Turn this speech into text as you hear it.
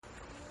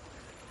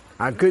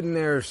A good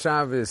Erev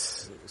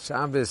Shabbos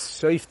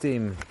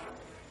Shoftim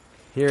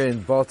here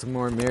in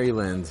Baltimore,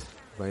 Maryland,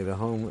 by the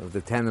home of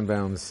the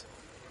Tannenbaums,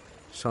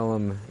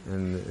 Shalom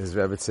and his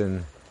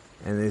Rebbetzin,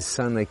 and his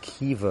son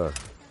Akiva,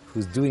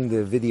 who's doing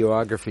the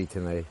videography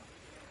tonight.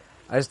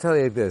 I just tell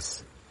you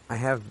this, I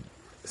have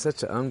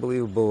such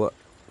unbelievable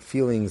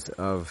feelings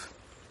of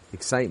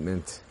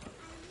excitement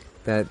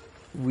that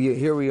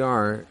here we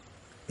are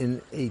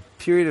in a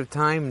period of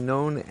time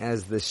known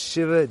as the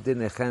Shiva de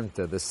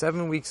Nechemta, the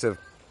 7 weeks of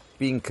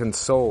being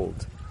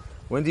consoled.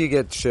 When do you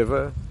get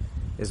Shiva?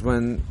 Is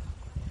when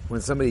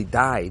somebody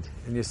died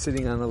and you're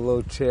sitting on a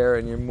low chair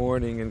and you're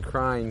mourning and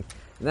crying,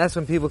 and that's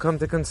when people come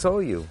to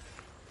console you.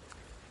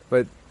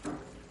 But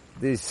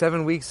these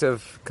 7 weeks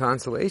of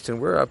consolation,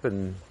 we're up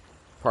and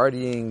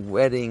partying,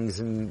 weddings,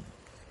 and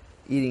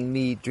eating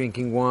meat,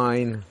 drinking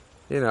wine,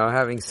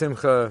 having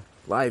simcha,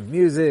 live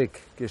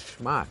music,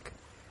 geschmack.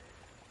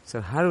 So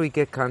how do we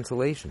get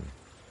consolation?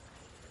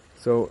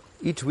 So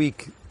each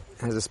week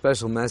has a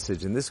special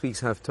message. In this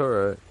week's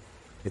Haftorah,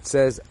 it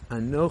says,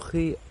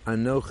 Anochi,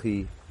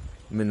 Anochi,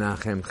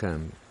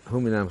 Menachemchem.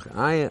 Hu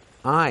menachem.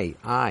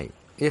 I,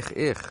 ich,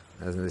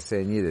 as they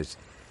say in Yiddish.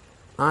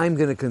 I'm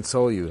going to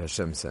console you,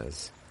 Hashem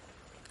says.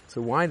 So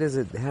why does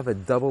it have a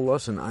double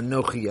lashon?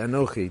 Anochi,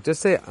 Anochi.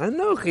 Just say,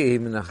 Anochi,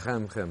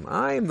 Menachemchem.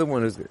 I am the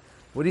one who's...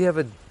 What do you have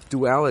a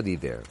duality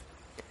there?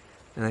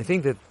 And I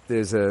think that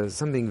there's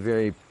something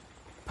very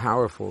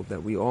powerful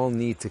that we all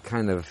need to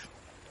kind of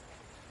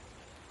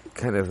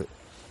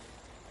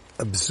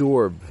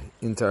absorb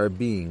into our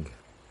being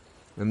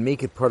and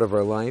make it part of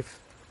our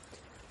life,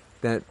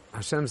 that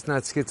Hashem's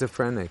not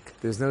schizophrenic.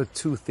 There's no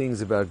two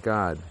things about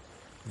God.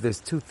 There's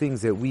two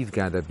things that we've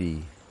got to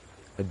be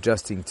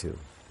adjusting to.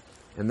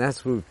 And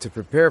that's to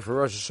prepare for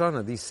Rosh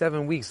Hashanah. These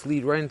 7 weeks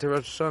lead right into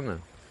Rosh Hashanah.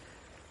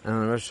 And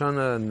on Rosh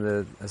Hashanah and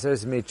the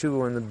Aseret Yemei Tshuva,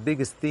 one of the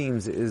biggest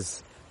themes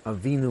is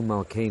Avinu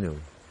Malkeinu.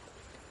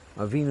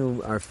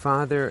 Avinu, our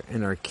Father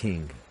and our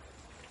King.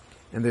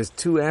 And there's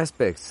two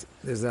aspects.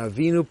 There's the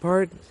Avinu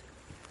part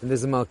and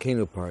there's the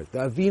Malkeinu part. The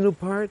Avinu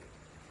part,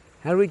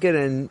 how do we get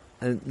a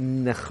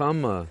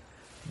nechama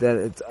that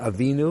it's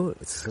Avinu?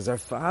 It's because our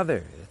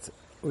Father.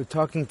 We're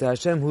talking to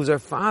Hashem, who's our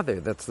Father.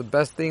 That's the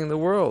best thing in the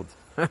world.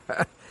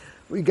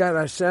 We got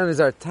Hashem as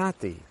our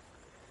Tati.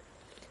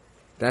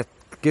 That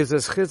gives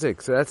us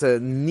chizik. So that's a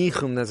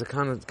nichum, that's a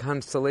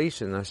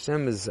constellation.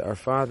 Hashem is our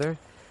Father.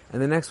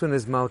 And the next one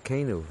is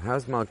Malkeinu. How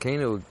does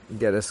Malkeinu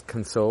get us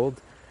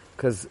consoled?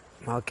 Because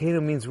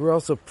Malkeinu means we're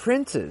also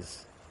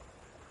princes.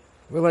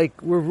 We're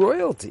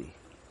royalty.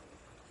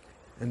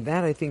 And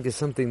that, I think, is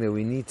something that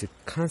we need to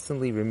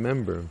constantly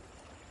remember.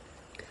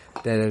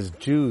 That as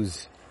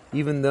Jews,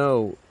 even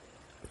though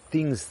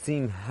things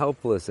seem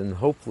helpless and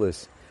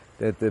hopeless,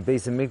 that the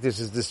Beis HaMikdash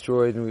is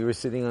destroyed and we were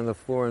sitting on the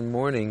floor in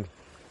mourning,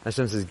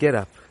 Hashem says, get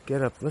up,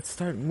 let's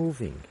start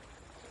moving.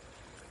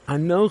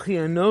 Anochi,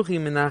 Anochi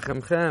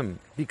menachemchem,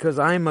 because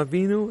I am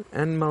Avinu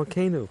and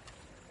Malkeinu.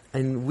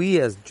 And we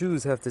as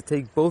Jews have to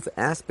take both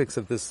aspects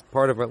of this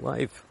part of our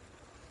life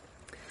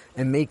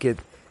and make it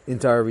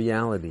into our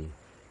reality.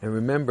 And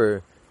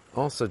remember,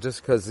 also,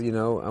 just because, I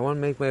want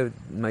to make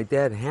my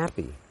dad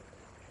happy.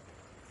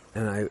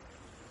 And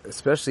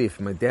especially if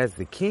my dad's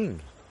the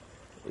king,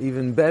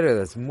 even better,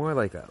 that's more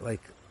like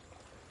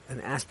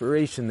an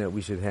aspiration that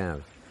we should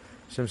have.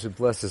 Hashem should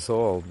bless us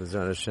all,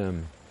 B'ezrat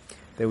Hashem,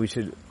 that we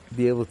should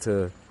be able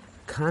to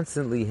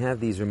constantly have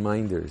these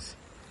reminders.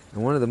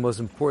 And one of the most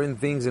important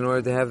things in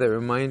order to have that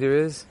reminder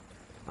is,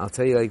 I'll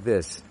tell you like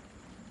this,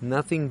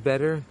 nothing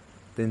better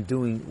than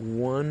doing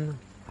one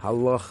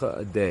halacha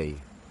a day.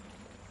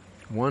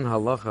 One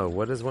halacha.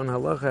 What does one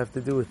halacha have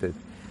to do with it?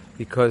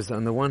 Because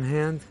on the one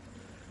hand,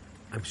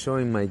 I'm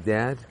showing my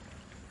dad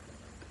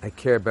I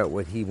care about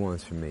what he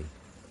wants from me.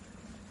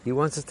 He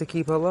wants us to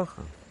keep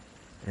halacha.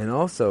 And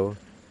also,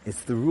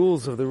 it's the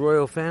rules of the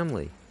royal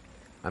family.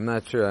 I'm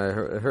not sure, I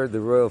heard the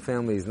royal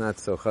family is not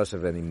so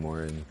chashav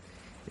anymore.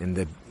 In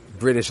the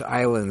British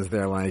Islands,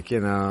 they're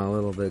a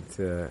little bit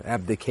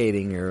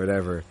abdicating or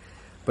whatever.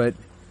 But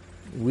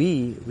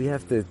we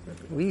want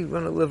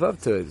to live up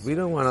to it. We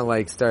don't want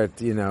to start,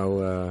 doing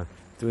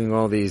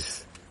all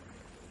these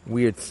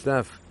weird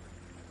stuff.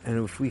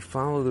 And if we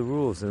follow the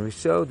rules and we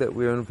show that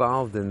we're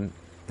involved in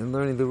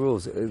learning the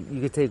rules, you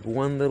could take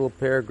one little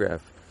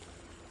paragraph.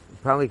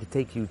 It probably could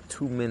take you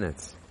 2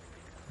 minutes.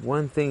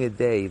 One thing a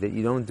day that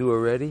you don't do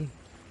already,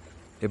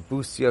 it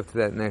boosts you up to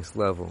that next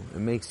level. It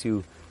makes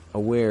you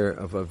aware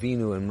of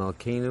Avinu and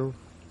Malkeinu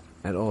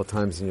at all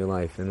times in your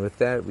life. And with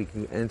that, we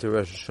can enter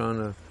Rosh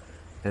Hashanah,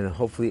 and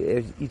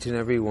hopefully each and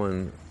every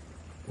one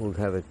will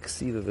have a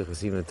ksiva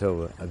v'chasima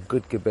tova, a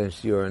good Geben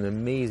Shiur, an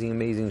amazing,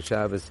 amazing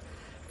Shabbos.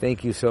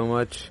 Thank you so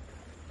much,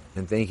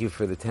 and thank you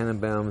for the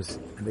Tannenbaums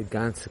and the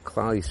Gans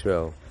Klal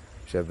Yisrael.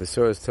 Shav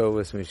Besoros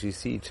Tovos, when we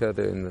see each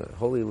other in the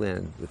Holy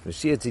Land with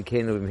Mashiach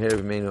Tzidkeinu v'Meher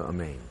B'Meinu,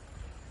 Amen.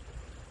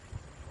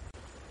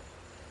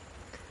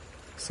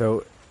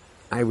 So,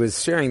 I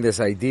was sharing this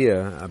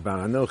idea about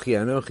Anochi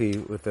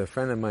Anochi with a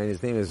friend of mine.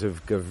 His name is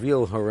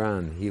Gavril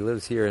Haran. He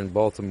lives here in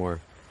Baltimore.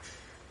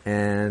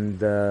 And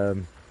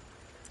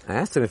I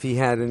asked him if he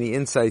had any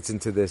insights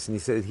into this, and he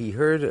said he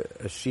heard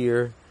a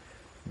shir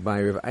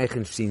by Rav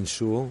Eichenstein's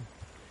shul,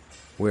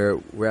 where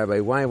Rabbi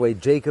Y.Y.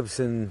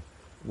 Jacobson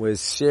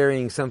was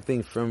sharing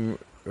something from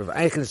Rav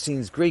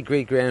Eichenstein's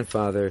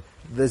great-great-grandfather,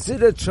 the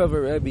Ziddah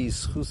Tshuva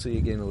Rebbe's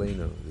Chusu Yegen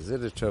Aleinu. The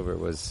Ziddah Tshuva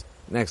was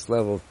next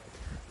level,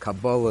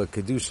 Kabbalah,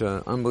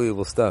 Kedusha,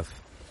 unbelievable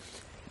stuff.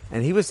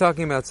 And he was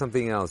talking about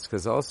something else,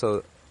 because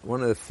also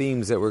one of the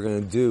themes that we're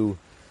going to do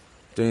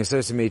during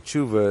Sesame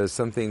Tshuva is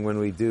something when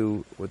we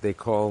do what they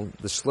call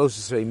the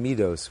Shloshesrei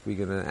Midos. We're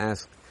going to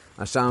ask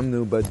Hashem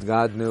knew, but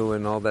God knew,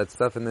 and all that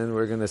stuff, and then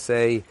we're going to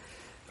say,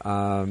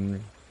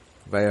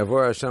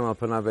 Vayavor Hashem al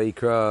panav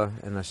vayikra,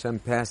 and Hashem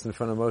passed in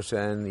front of Moshe,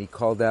 and he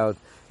called out,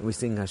 and we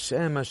sing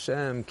Hashem,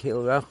 Hashem,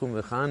 Keil Rachum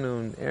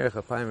V'chanun, Erech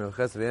Apayim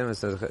V'chesed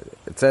V'emes,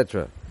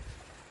 etc.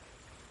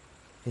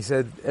 He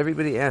said,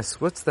 everybody asks,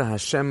 what's the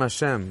Hashem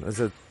Hashem? Is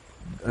it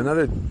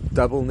another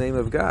double name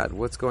of God?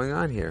 What's going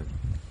on here?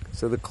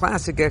 So the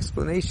classic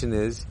explanation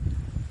is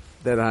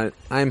that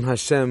I'm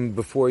Hashem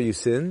before you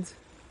sinned,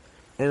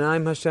 and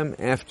I'm Hashem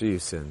after you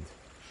sinned.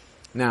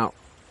 Now,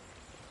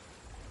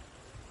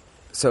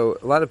 so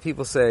a lot of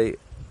people say,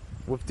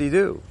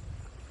 whoop-de-doo.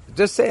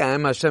 Just say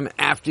I'm Hashem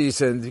after you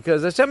sinned,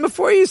 because Hashem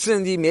before you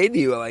sinned, He made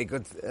you. Like,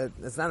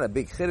 it's not a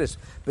big chiddush.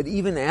 But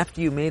even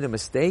after you made a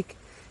mistake,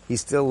 He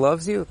still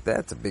loves you.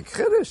 That's a big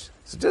chiddush.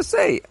 So just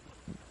say,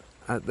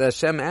 the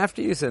Hashem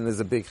after you sinned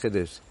is a big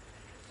chiddush.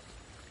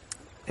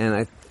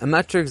 And I'm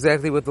not sure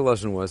exactly what the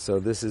lashon was, so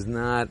this is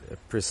not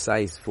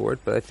precise for it,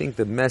 but I think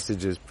the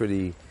message is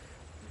pretty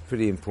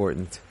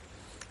important.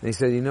 And he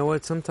said, you know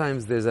what,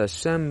 sometimes there's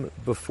Hashem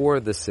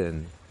before the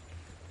sin.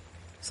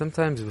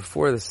 Sometimes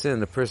before the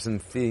sin, a person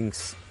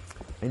thinks,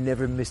 I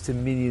never missed a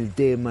minyan a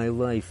day of my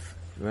life,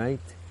 right?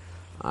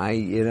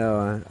 I'm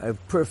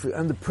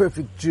the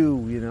perfect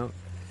Jew,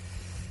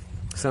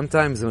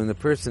 Sometimes when the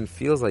person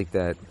feels like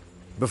that,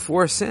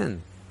 before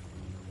sin,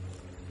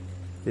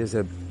 there's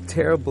a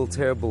terrible,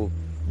 terrible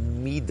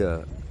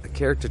midah, a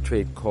character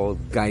trait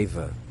called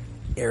gaiva,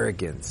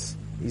 arrogance.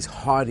 He's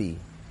haughty.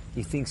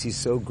 He thinks he's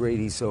so great,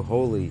 he's so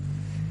holy.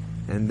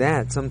 And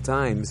that,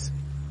 sometimes,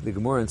 the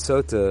Gemara in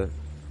Sota,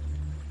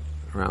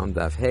 around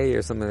Daf Hey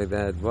or something like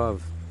that,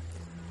 Vav,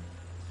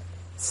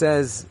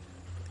 says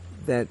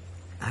that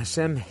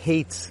Hashem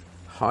hates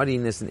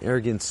haughtiness and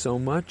arrogance so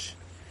much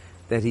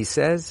that He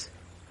says,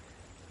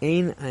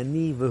 Ein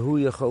ani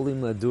v'hu yacholim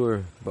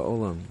ladur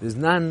ba'olam. There's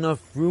not enough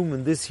room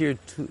in this here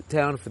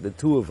town for the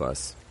two of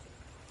us.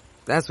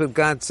 That's what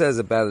God says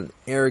about an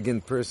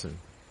arrogant person.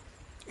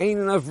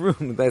 Ain't enough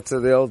room. That's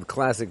the old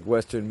classic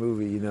Western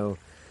movie, the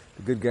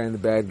good guy and the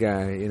bad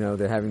guy,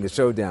 they're having the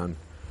showdown.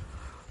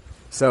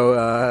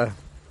 So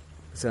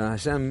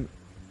Hashem,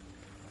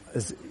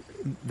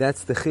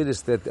 that's the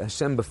chiddush, that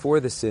Hashem before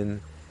the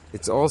sin,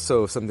 it's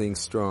also something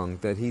strong,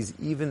 that He's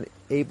even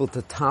able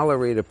to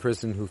tolerate a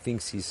person who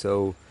thinks he's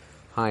so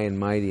high and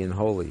mighty and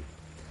holy.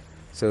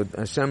 So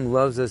Hashem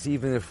loves us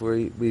even if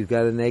we've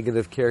got a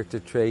negative character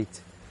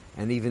trait,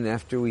 and even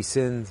after we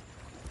sinned,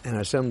 and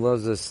Hashem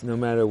loves us no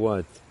matter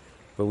what.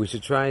 But we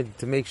should try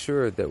to make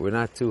sure that we're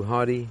not too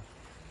haughty,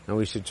 and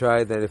we should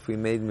try that if we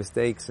made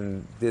mistakes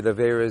and did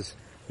averas,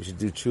 we should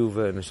do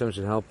tshuva, and Hashem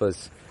should help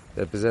us,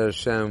 that B'ezras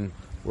Hashem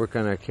work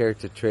on our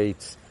character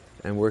traits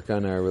and work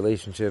on our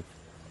relationship,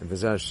 and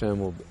B'ezras Hashem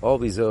will all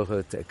be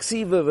zocha to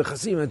ksiva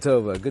v'chasima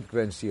tova. Good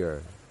Ben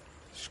Shir.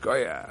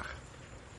 Shkoyach.